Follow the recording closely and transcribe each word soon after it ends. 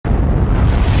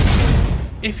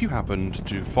If you happened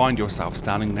to find yourself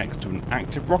standing next to an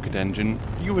active rocket engine,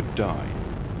 you would die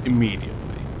immediately.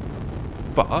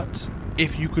 But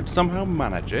if you could somehow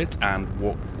manage it and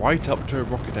walk right up to a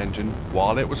rocket engine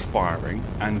while it was firing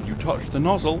and you touched the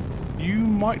nozzle, you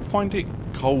might find it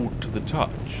cold to the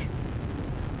touch.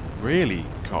 Really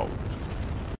cold.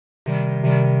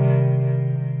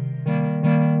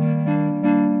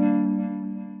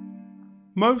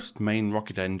 Most main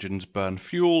rocket engines burn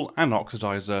fuel and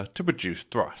oxidizer to produce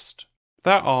thrust.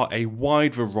 There are a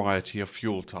wide variety of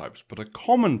fuel types, but a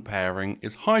common pairing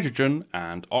is hydrogen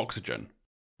and oxygen.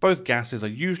 Both gases are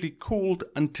usually cooled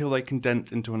until they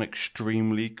condense into an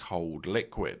extremely cold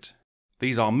liquid.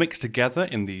 These are mixed together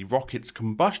in the rocket's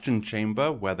combustion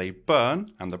chamber where they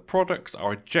burn, and the products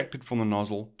are ejected from the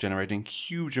nozzle, generating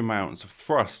huge amounts of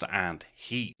thrust and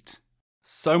heat.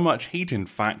 So much heat, in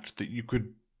fact, that you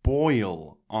could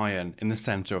boil iron in the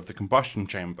center of the combustion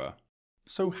chamber.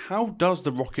 So how does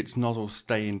the rocket's nozzle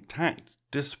stay intact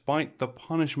despite the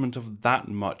punishment of that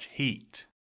much heat?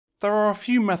 There are a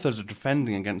few methods of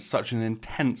defending against such an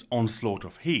intense onslaught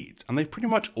of heat, and they pretty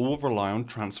much all rely on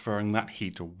transferring that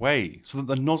heat away so that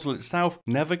the nozzle itself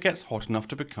never gets hot enough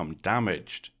to become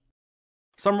damaged.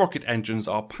 Some rocket engines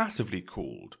are passively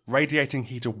cooled, radiating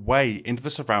heat away into the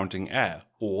surrounding air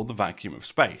or the vacuum of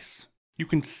space. You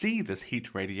can see this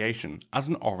heat radiation as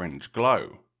an orange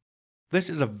glow. This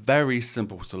is a very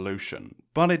simple solution,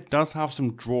 but it does have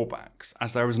some drawbacks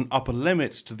as there is an upper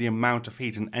limit to the amount of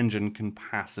heat an engine can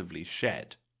passively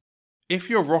shed.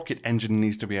 If your rocket engine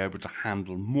needs to be able to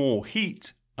handle more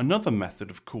heat, another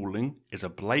method of cooling is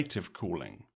ablative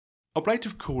cooling.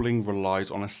 Ablative cooling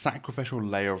relies on a sacrificial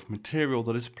layer of material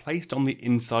that is placed on the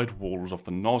inside walls of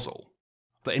the nozzle.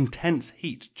 The intense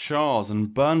heat chars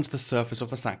and burns the surface of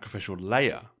the sacrificial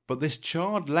layer, but this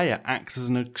charred layer acts as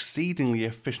an exceedingly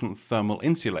efficient thermal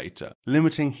insulator,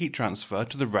 limiting heat transfer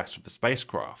to the rest of the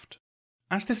spacecraft.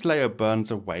 As this layer burns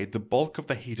away, the bulk of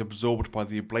the heat absorbed by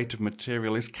the ablative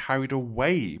material is carried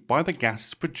away by the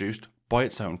gases produced by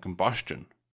its own combustion.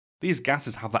 These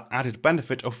gases have the added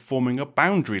benefit of forming a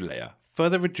boundary layer,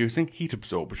 further reducing heat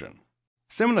absorption.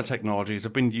 Similar technologies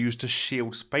have been used to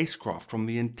shield spacecraft from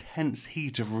the intense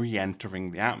heat of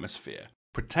re-entering the atmosphere,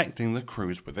 protecting the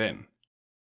crews within.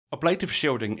 Ablative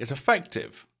shielding is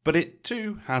effective, but it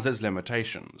too has its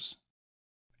limitations.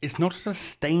 It's not a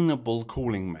sustainable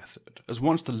cooling method, as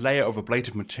once the layer of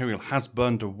ablative material has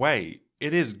burned away,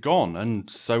 it is gone, and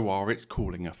so are its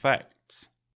cooling effects.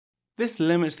 This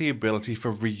limits the ability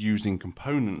for reusing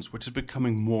components, which is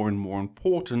becoming more and more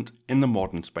important in the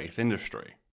modern space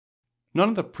industry. None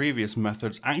of the previous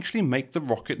methods actually make the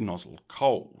rocket nozzle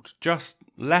cold, just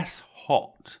less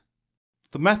hot.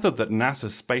 The method that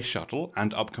NASA's space shuttle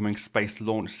and upcoming Space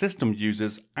Launch System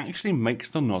uses actually makes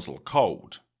the nozzle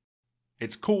cold.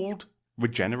 It's called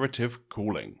regenerative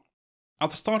cooling.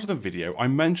 At the start of the video, I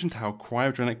mentioned how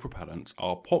cryogenic propellants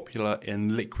are popular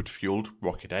in liquid-fueled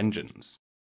rocket engines.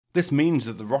 This means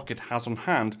that the rocket has on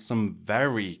hand some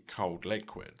very cold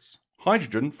liquids.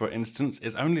 Hydrogen, for instance,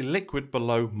 is only liquid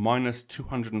below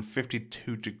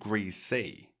 -252 degrees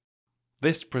C.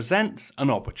 This presents an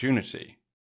opportunity.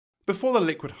 Before the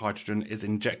liquid hydrogen is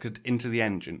injected into the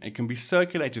engine, it can be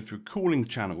circulated through cooling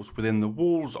channels within the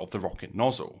walls of the rocket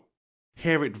nozzle.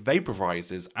 Here it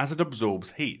vaporizes as it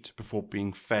absorbs heat before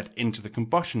being fed into the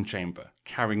combustion chamber,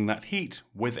 carrying that heat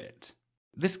with it.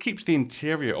 This keeps the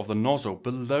interior of the nozzle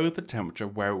below the temperature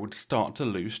where it would start to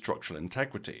lose structural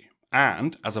integrity,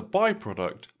 and, as a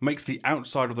byproduct, makes the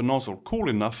outside of the nozzle cool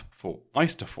enough for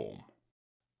ice to form.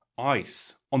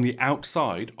 Ice on the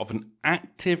outside of an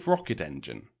active rocket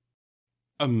engine.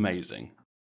 Amazing.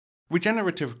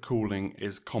 Regenerative cooling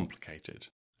is complicated.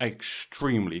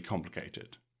 Extremely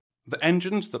complicated. The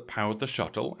engines that powered the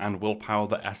shuttle and will power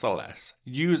the SLS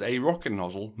use a rocket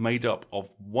nozzle made up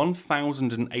of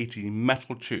 1,080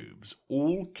 metal tubes,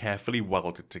 all carefully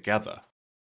welded together.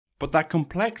 But that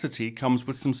complexity comes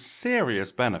with some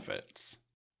serious benefits.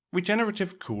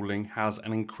 Regenerative cooling has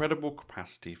an incredible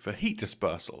capacity for heat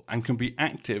dispersal and can be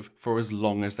active for as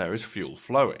long as there is fuel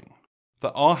flowing.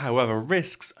 There are, however,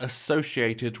 risks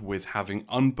associated with having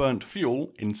unburnt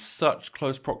fuel in such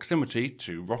close proximity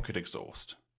to rocket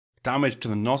exhaust. Damage to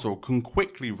the nozzle can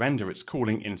quickly render its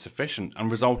cooling insufficient and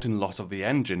result in loss of the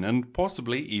engine and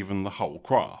possibly even the whole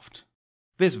craft.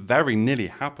 This very nearly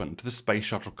happened to the Space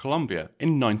Shuttle Columbia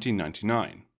in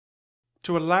 1999.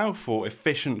 To allow for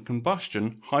efficient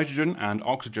combustion, hydrogen and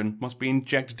oxygen must be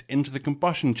injected into the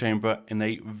combustion chamber in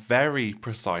a very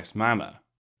precise manner.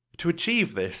 To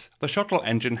achieve this, the shuttle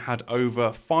engine had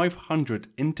over 500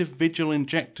 individual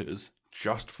injectors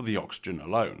just for the oxygen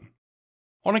alone.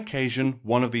 On occasion,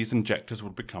 one of these injectors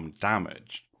would become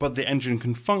damaged, but the engine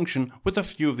can function with a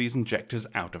few of these injectors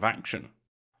out of action.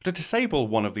 To disable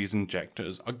one of these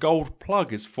injectors, a gold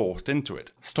plug is forced into it,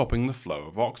 stopping the flow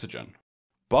of oxygen.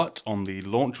 But on the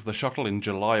launch of the shuttle in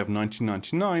July of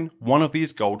 1999, one of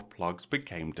these gold plugs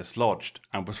became dislodged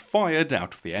and was fired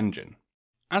out of the engine.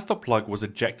 As the plug was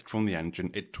ejected from the engine,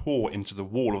 it tore into the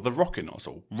wall of the rocket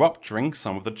nozzle, rupturing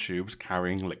some of the tubes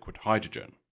carrying liquid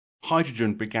hydrogen.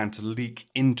 Hydrogen began to leak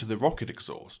into the rocket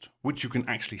exhaust, which you can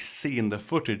actually see in the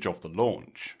footage of the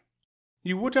launch.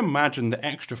 You would imagine the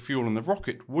extra fuel in the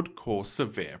rocket would cause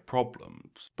severe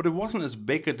problems, but it wasn't as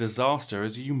big a disaster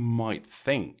as you might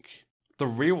think. The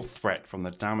real threat from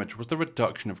the damage was the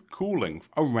reduction of cooling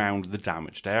around the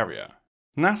damaged area.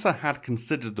 NASA had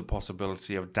considered the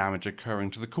possibility of damage occurring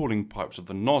to the cooling pipes of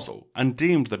the nozzle, and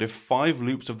deemed that if 5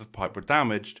 loops of the pipe were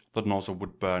damaged, the nozzle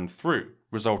would burn through,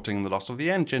 resulting in the loss of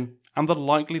the engine and the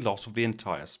likely loss of the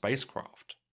entire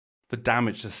spacecraft. The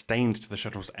damage sustained to the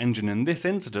shuttle's engine in this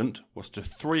incident was to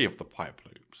 3 of the pipe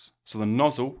loops, so the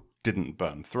nozzle didn't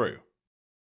burn through.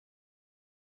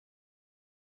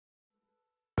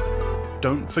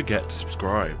 Don't forget to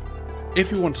subscribe. If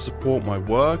you want to support my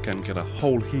work and get a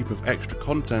whole heap of extra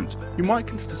content, you might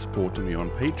consider supporting me on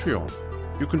Patreon.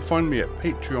 You can find me at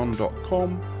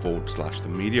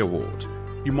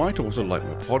patreon.com/TheMediaWard. You might also like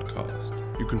my podcast.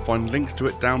 You can find links to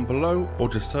it down below or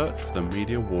just search for the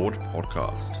Media Ward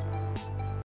podcast.